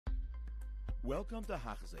Welcome to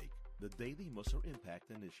Hachzik, the Daily Musar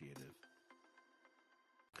Impact Initiative.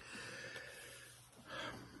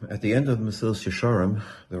 At the end of Mesilas Yesharim,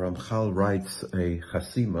 the Ramchal writes a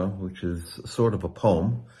chasima, which is sort of a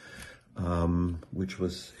poem, which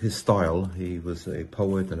was his style. He was a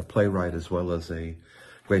poet and a playwright, as well as a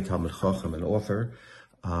great Talmud Chacham and author.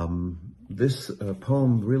 This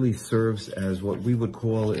poem really serves as what we would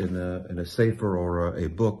call in a sefer or a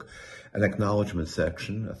book, an acknowledgement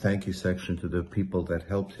section, a thank you section to the people that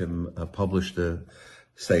helped him publish the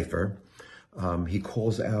sefer. He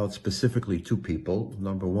calls out specifically two people.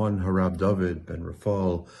 Number one, Harab David ben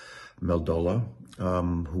Rafal Meldola,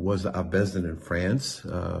 who was a Bezdin in France,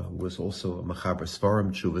 who was also a Mechaber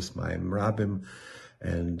Svarim, Chuvas Mayim Rabim,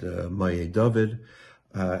 and Maye David,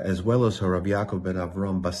 as well as Harab Yaakov ben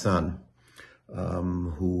Avram Basan,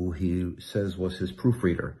 who he says was his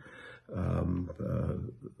proofreader.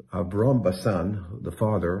 Avram Basan, the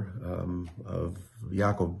father of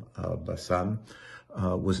Yaakov Basan,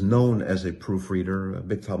 was known as a proofreader, a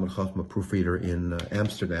big Talmud Chacham proofreader in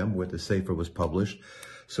Amsterdam, where the Sefer was published.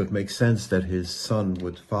 So it makes sense that his son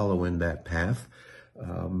would follow in that path.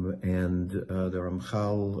 And the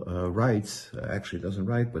Ramchal writes, actually doesn't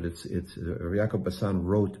write, but it's Yaakov Basan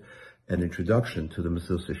wrote an introduction to the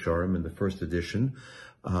Mesilas Yesharim in the first edition.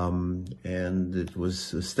 And it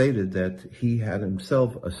was stated that he had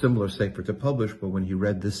himself a similar sefer to publish, but when he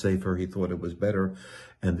read this sefer, he thought it was better,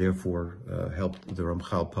 and therefore helped the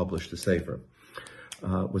Ramchal publish the sefer.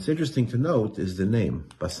 What's interesting to note is the name,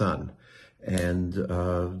 Basan. And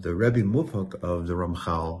the Rebbe Mufhak of the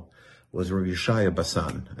Ramchal was Rav Yeshaya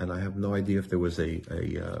Basan, and I have no idea if there was a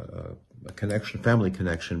connection, family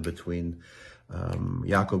connection between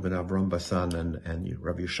Yaakov ben Avram Basan and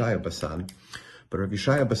Rav Yeshaya Basan. But Rav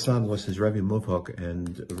Yeshaya Basan was his Rebbe Mufhak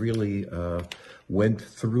and really went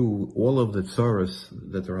through all of the tzaras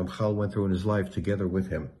that the Ramchal went through in his life together with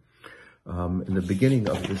him. In the beginning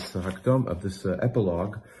of this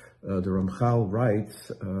epilogue, the Ramchal writes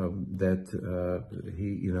that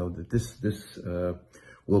that this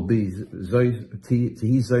will be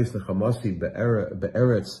Tihi Zeis Nechamasi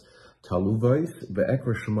Be'eretz Taluvais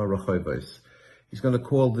Be'ekra Shema Rachovais. He's going to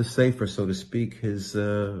call this sefer, so to speak, his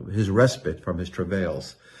respite from his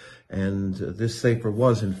travails. And this sefer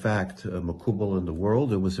was, in fact, makubal in the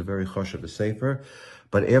world. It was a very chashuv sefer.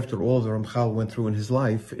 But after all the Ramchal went through in his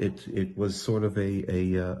life, it was sort of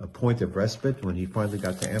a point of respite when he finally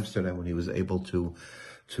got to Amsterdam, when he was able to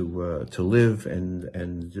live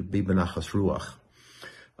and be benachas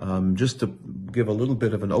ruach. Just to give a little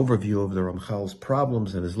bit of an overview of the Ramchal's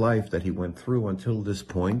problems in his life that he went through until this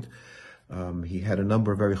point. He had a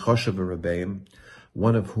number of very chashuv rebbeim,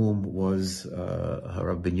 one of whom was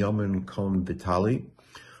Rav Binyamin Cohen Vitali,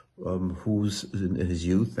 who's in his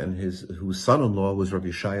youth, and whose son-in-law was Rav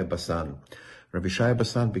Yeshaya Basan. Rav Yeshaya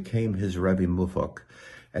Basan became his Rebbe Mufhak.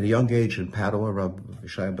 At a young age in Padua, Rav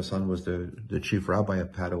Yeshaya Basan was the chief rabbi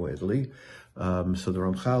of Padua, Italy. So the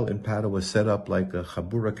Ramchal in Padua set up like a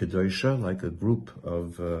Chabura Kedosha, like a group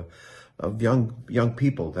of young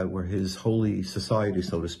people that were his holy society,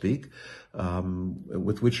 so to speak,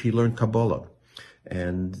 with which he learned Kabbalah.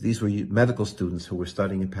 And these were medical students who were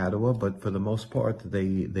studying in Padua, but for the most part,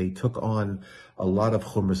 they took on a lot of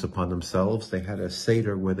chumras upon themselves. They had a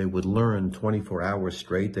seder where they would learn 24 hours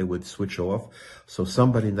straight. They would switch off. So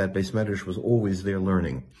somebody in that Beis Medrash was always there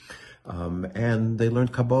learning. And they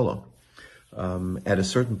learned Kabbalah. At a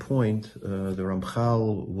certain point, the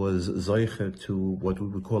Ramchal was zoiche to what we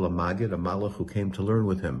would call a magid, a malach who came to learn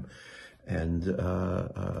with him. And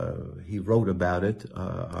he wrote about it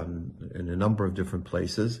in a number of different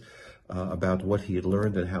places, about what he had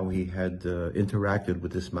learned and how he had interacted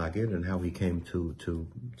with this magid and how he came to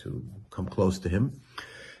come close to him.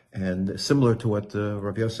 And similar to what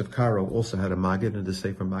Rav Yosef Karo also had a magid in the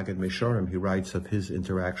Sefer Magid Mesharim, he writes of his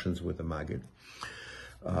interactions with the magid.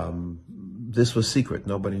 This was secret.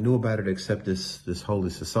 Nobody knew about it except this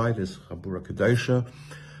holy society, this Chabura Kedosha.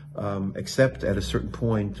 Except at a certain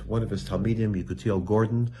point, one of his Talmidim, Yekutiel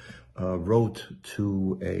Gordon, wrote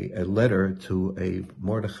to a letter to a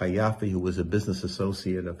Mordechai Yafi, who was a business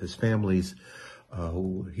associate of his family's,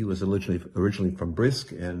 who he was originally from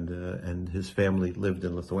Brisk, and his family lived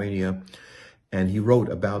in Lithuania, and he wrote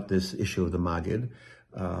about this issue of the Magid.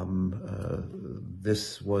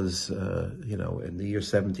 This was, in the year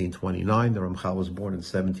 1729. The Ramchal was born in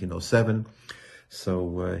 1707.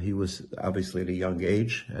 So he was obviously at a young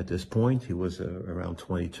age at this point. He was around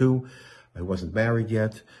 22. He wasn't married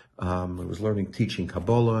yet. He was teaching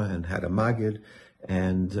Kabbalah and had a Magid.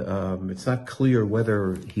 And it's not clear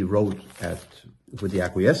whether he wrote with the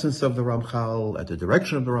acquiescence of the Ramchal, at the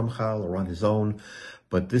direction of the Ramchal, or on his own.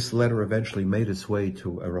 But this letter eventually made its way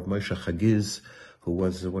to Rav Moshe Chagiz, who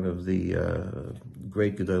was one of the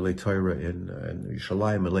great Gedolei Torah in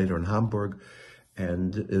Yesharim and later in Hamburg.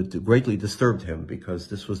 And it greatly disturbed him because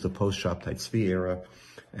this was the post-Shabtai Tzvi era.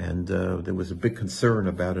 And there was a big concern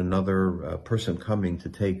about another person coming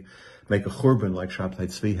to make a churban like Shabtai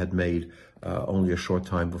Tzvi had made only a short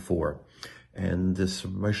time before. And this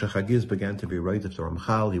Moshe Chagiz began to be right at the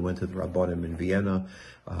Ramchal. He went to the Rabbanim in Vienna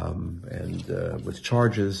and with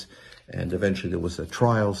charges. And eventually there was a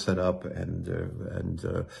trial set up, and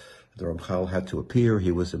the Ramchal had to appear.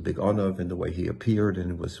 He was a big onav in the way he appeared,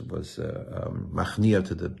 and was machnia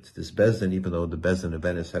to this Bezdin, even though the Bezdin of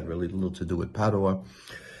Venice had really little to do with Padua.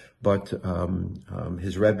 But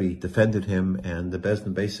his Rebbe defended him, and the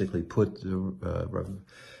Bezdin basically put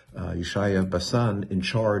Yeshaya Basan in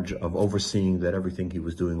charge of overseeing that everything he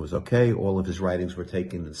was doing was okay. All of his writings were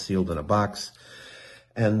taken and sealed in a box.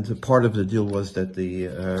 And part of the deal was that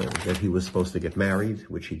that he was supposed to get married,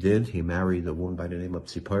 which he did. He married a woman by the name of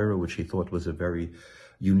Tzipora, which he thought was a very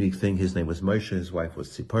unique thing. His name was Moshe, his wife was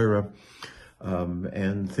Tzipora.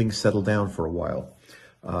 And things settled down for a while.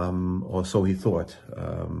 Or so he thought,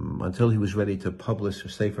 until he was ready to publish a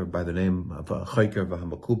sefer by the name of Chayker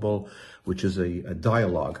v'Hamakubal, which is a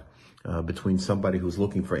dialogue between somebody who's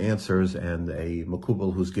looking for answers and a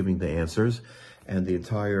Makubal who's giving the answers. And the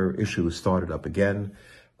entire issue started up again.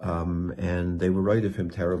 And they were right of him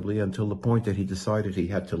terribly until the point that he decided he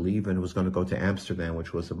had to leave and was going to go to Amsterdam,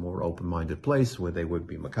 which was a more open-minded place where they would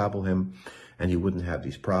be makabel him and he wouldn't have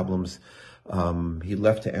these problems. He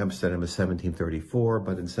left to Amsterdam in 1734,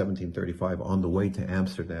 but in 1735, on the way to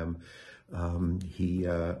Amsterdam, he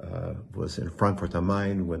was in Frankfurt am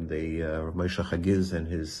Main when the Moshe Chagiz and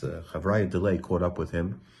his Chavraya Delay caught up with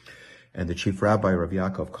him. And the chief rabbi, Rav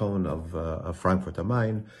Yaakov Cohen of Frankfurt am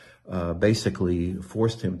Main, basically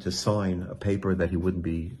forced him to sign a paper that he wouldn't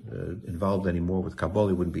be involved anymore with Kabbalah.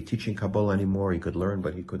 He wouldn't be teaching Kabbalah anymore. He could learn,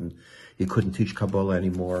 but he couldn't teach Kabbalah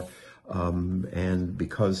anymore. And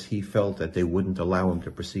because he felt that they wouldn't allow him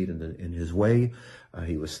to proceed in his way,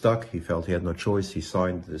 he was stuck. He felt he had no choice. He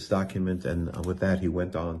signed this document, and with that, he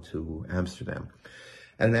went on to Amsterdam.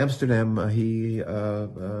 And in Amsterdam, he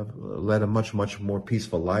led a much, much more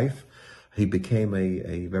peaceful life. He became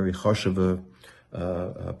a very choshev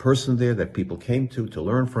person there that people came to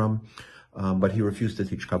learn from. But he refused to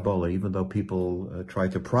teach Kabbalah, even though people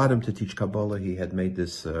tried to prod him to teach Kabbalah. He had made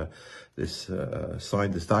signed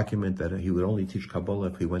this document that he would only teach Kabbalah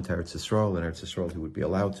if he went to Eretz Yisrael. In Eretz Yisrael, he would be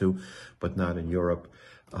allowed to, but not in Europe.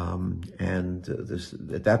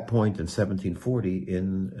 At that point in 1740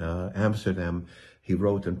 in Amsterdam, he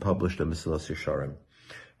wrote and published a Mesilas Yesharim.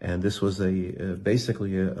 And this was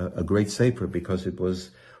basically a great sefer because it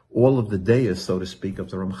was all of the deis, so to speak,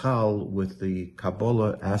 of the Ramchal with the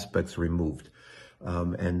Kabbalah aspects removed.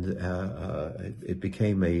 It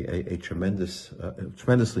became a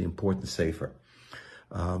tremendously important sefer.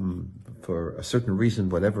 For a certain reason,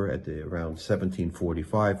 whatever, around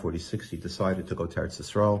 1745, 46, he decided to go to Eretz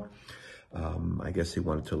Yisrael. I guess he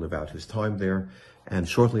wanted to live out his time there. And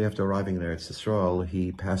shortly after arriving in Eretz Yisrael,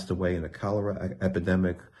 he passed away in a cholera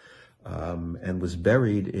epidemic and was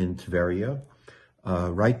buried in Tveria,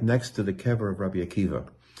 right next to the kever of Rabbi Akiva.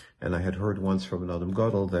 And I had heard once from an Adam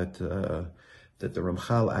Gadol that the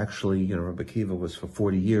Ramchal actually, Rabbi Akiva was for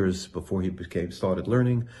 40 years before he started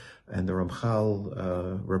learning, and the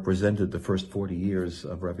Ramchal represented the first 40 years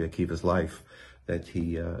of Rabbi Akiva's life that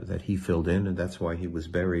he filled in, and that's why he was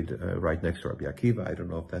buried right next to Rabbi Akiva. I don't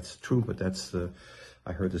know if that's true, but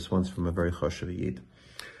I heard this once from a very choshev yid.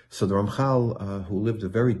 So the Ramchal, who lived a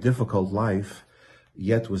very difficult life,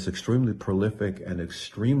 yet was extremely prolific and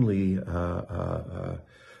extremely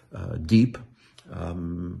deep.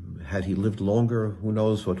 Had he lived longer, who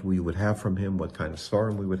knows what we would have from him, what kind of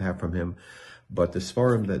svarim we would have from him. But the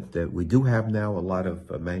svarim that we do have now, a lot of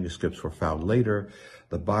manuscripts were found later.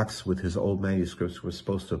 The box with his old manuscripts was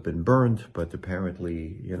supposed to have been burned, but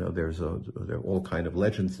apparently, there are all kind of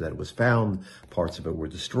legends that it was found. Parts of it were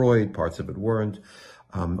destroyed, parts of it weren't.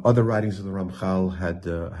 Other writings of the Ramchal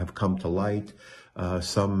have come to light.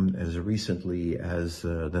 Some as recently as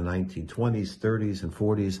the 1920s, 30s, and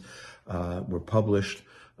 40s were published.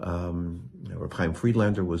 Reb Chaim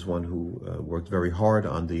Friedlander was one who worked very hard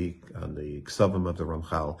on the ksavim of the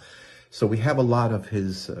Ramchal. So we have a lot of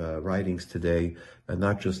his writings today,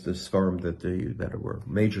 not just the svarim that were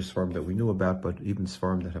major svarim that we knew about, but even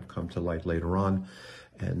svarim that have come to light later on.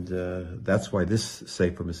 And that's why this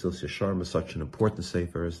sefer, Mesilas Yesharim, is such an important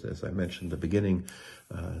sefer. As I mentioned in the beginning,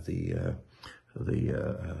 the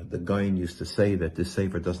the Gaon used to say that this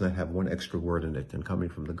Sefer does not have one extra word in it, and coming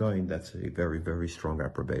from the Gaon, that's a very, very strong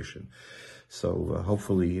approbation. So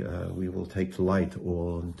hopefully we will take to light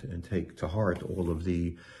all and take to heart all of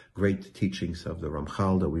the great teachings of the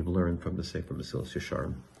Ramchal that we've learned from the Sefer Mesilas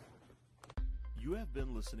Yesharim. You have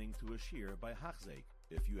been listening to a shir by Hachzeik.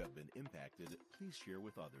 If you have been impacted, please share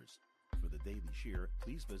with others. For the daily shir,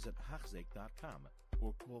 please visit Hachzeik.com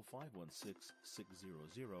or call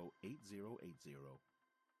 516-600-8080.